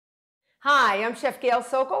Hi, I'm Chef Gail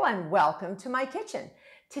Sokol and welcome to my kitchen.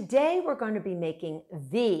 Today we're going to be making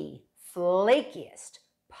the flakiest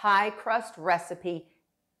pie crust recipe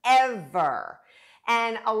ever.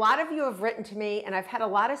 And a lot of you have written to me, and I've had a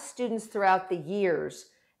lot of students throughout the years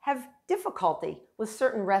have difficulty with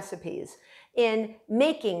certain recipes in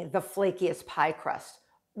making the flakiest pie crust.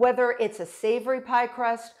 Whether it's a savory pie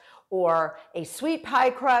crust or a sweet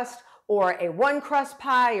pie crust or a one crust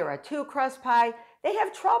pie or a two crust pie, they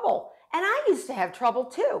have trouble. And I used to have trouble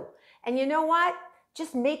too. And you know what?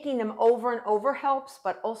 Just making them over and over helps,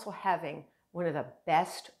 but also having one of the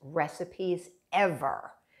best recipes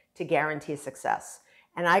ever to guarantee success.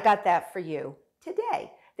 And I got that for you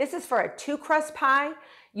today. This is for a two crust pie.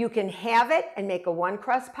 You can have it and make a one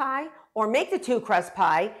crust pie, or make the two crust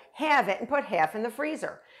pie, have it, and put half in the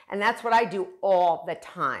freezer. And that's what I do all the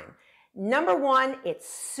time. Number one, it's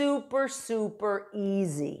super, super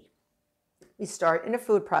easy. We start in a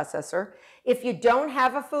food processor. If you don't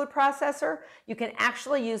have a food processor, you can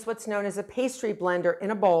actually use what's known as a pastry blender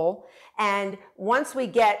in a bowl. And once we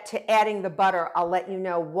get to adding the butter, I'll let you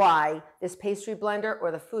know why this pastry blender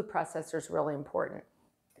or the food processor is really important.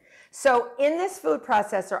 So in this food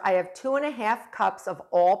processor, I have 2.5 cups of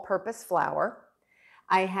all-purpose flour.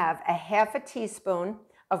 I have a half a teaspoon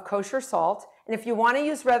of kosher salt. And if you want to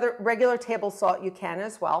use regular table salt, you can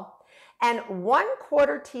as well. And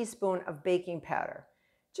 1/4 teaspoon of baking powder,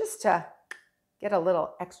 just to get a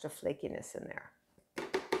little extra flakiness in there.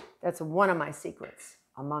 That's one of my secrets,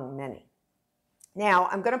 among many. Now,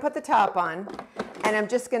 I'm going to put the top on, and I'm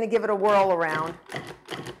just going to give it a whirl around,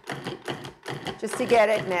 just to get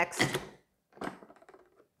it mixed.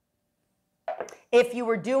 If you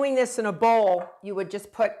were doing this in a bowl, you would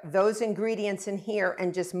just put those ingredients in here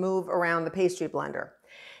and just move around the pastry blender.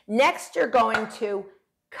 Next, you're going to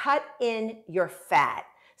cut in your fat.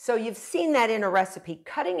 So you've seen that in a recipe.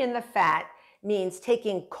 Cutting in the fat means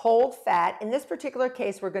taking cold fat. In this particular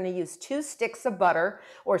case, we're going to use 2 sticks of butter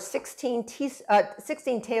or 16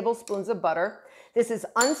 tablespoons of butter. This is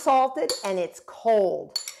unsalted and it's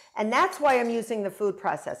cold. And that's why I'm using the food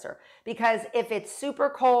processor, because if it's super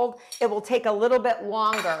cold, it will take a little bit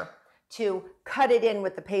longer to cut it in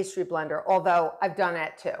with the pastry blender, although I've done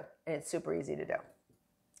that too, and it's super easy to do.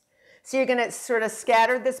 So you're going to sort of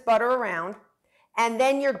scatter this butter around, and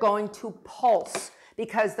then you're going to pulse,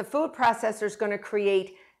 because the food processor is going to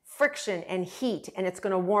create friction and heat, and it's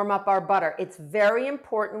going to warm up our butter. It's very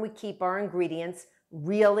important we keep our ingredients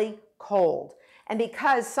really cold. And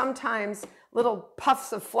because sometimes little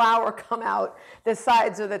puffs of flour come out the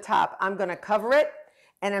sides or the top, I'm going to cover it,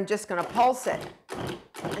 and I'm just going to pulse it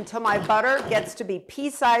until my butter gets to be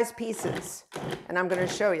pea-sized pieces. And I'm going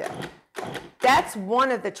to show you. That's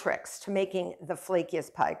one of the tricks to making the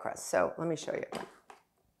flakiest pie crust. So let me show you.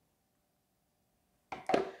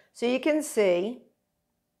 So you can see,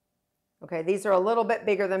 okay, these are a little bit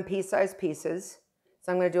bigger than pea-sized pieces.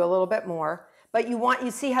 So I'm going to do a little bit more. But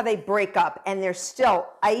you see how they break up and they're still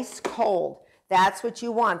ice cold. That's what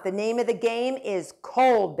you want. The name of the game is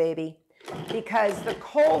cold, baby, because the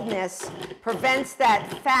coldness prevents that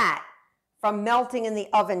fat from melting in the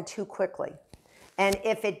oven too quickly. And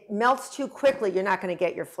if it melts too quickly, you're not going to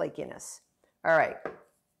get your flakiness. All right.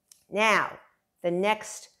 Now, the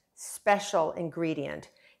next special ingredient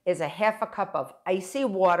is a half a cup of icy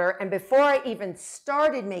water. And before I even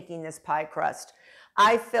started making this pie crust,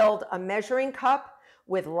 I filled a measuring cup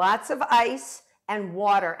with lots of ice and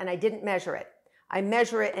water, and I didn't measure it. I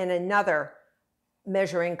measure it in another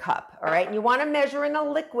measuring cup, all right? And you want to measure in a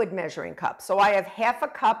liquid measuring cup. So I have half a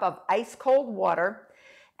cup of ice cold water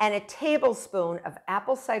and a tablespoon of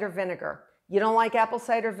apple cider vinegar. You don't like apple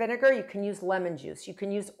cider vinegar? You can use lemon juice. You can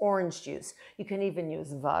use orange juice. You can even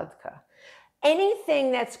use vodka.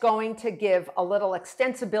 Anything that's going to give a little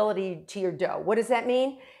extensibility to your dough. What does that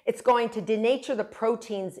mean? It's going to denature the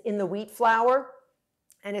proteins in the wheat flour,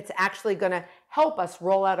 and it's actually going to help us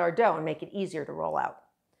roll out our dough and make it easier to roll out.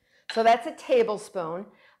 So that's a tablespoon.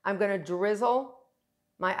 I'm going to drizzle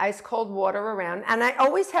my ice cold water around, and I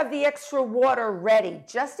always have the extra water ready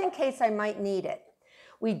just in case I might need it.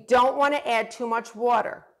 We don't want to add too much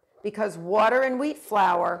water because water in wheat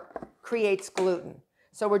flour creates gluten.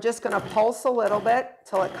 So we're just going to pulse a little bit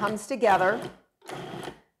till it comes together.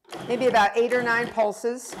 Maybe about 8 or 9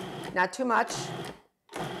 pulses, not too much.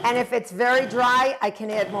 And if it's very dry, I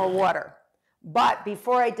can add more water. But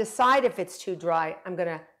before I decide if it's too dry, I'm going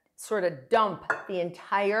to sort of dump the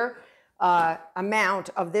entire amount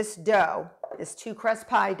of this dough, this 2 crust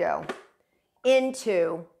pie dough,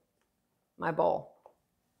 into my bowl.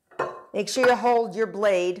 Make sure you hold your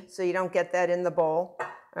blade so you don't get that in the bowl.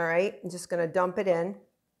 All right, I'm just going to dump it in.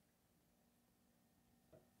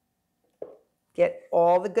 Get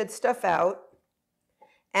all the good stuff out.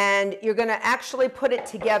 And you're going to actually put it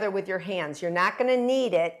together with your hands. You're not going to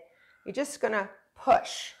knead it. You're just going to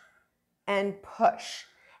push and push.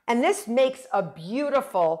 And this makes a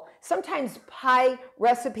beautiful, sometimes pie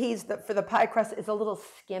recipes for the pie crust is a little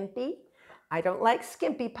skimpy. I don't like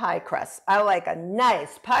skimpy pie crust. I like a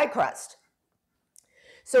nice pie crust.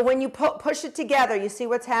 So when you push it together, you see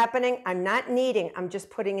what's happening? I'm not kneading, I'm just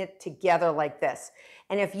putting it together like this.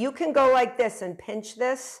 And if you can go like this and pinch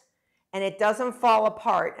this, and it doesn't fall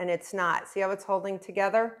apart, and it's not, see how it's holding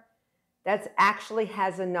together? That actually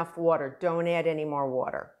has enough water. Don't add any more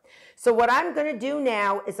water. So what I'm going to do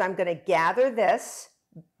now is I'm going to gather this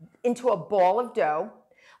into a ball of dough.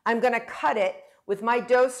 I'm going to cut it with my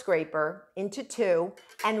dough scraper into two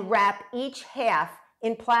and wrap each half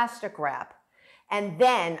in plastic wrap. And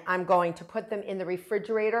then I'm going to put them in the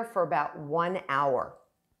refrigerator for about 1 hour.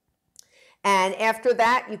 And after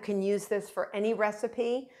that, you can use this for any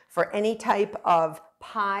recipe, for any type of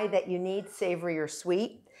pie that you need, savory or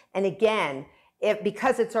sweet. And again,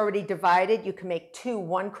 because it's already divided, you can make 2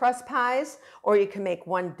 one-crust pies, or you can make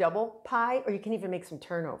 1 double pie, or you can even make some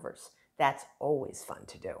turnovers. That's always fun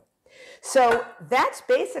to do. So that's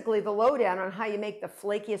basically the lowdown on how you make the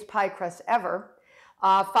flakiest pie crust ever.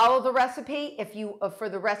 Follow the recipe for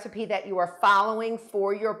the recipe that you are following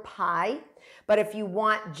for your pie. But if you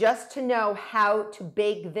want just to know how to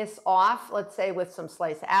bake this off, let's say with some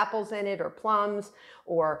sliced apples in it or plums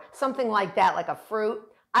or something like that, like a fruit,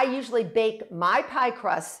 I usually bake my pie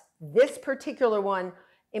crust, this particular one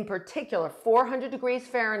in particular, 400 degrees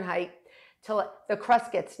Fahrenheit, till the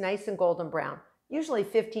crust gets nice and golden brown. Usually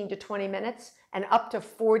 15 to 20 minutes and up to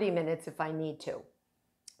 40 minutes if I need to.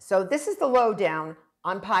 So this is the lowdown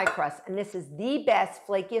on pie crust, and this is the best,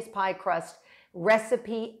 flakiest pie crust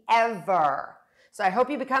recipe ever. So I hope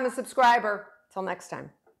you become a subscriber. Till next time.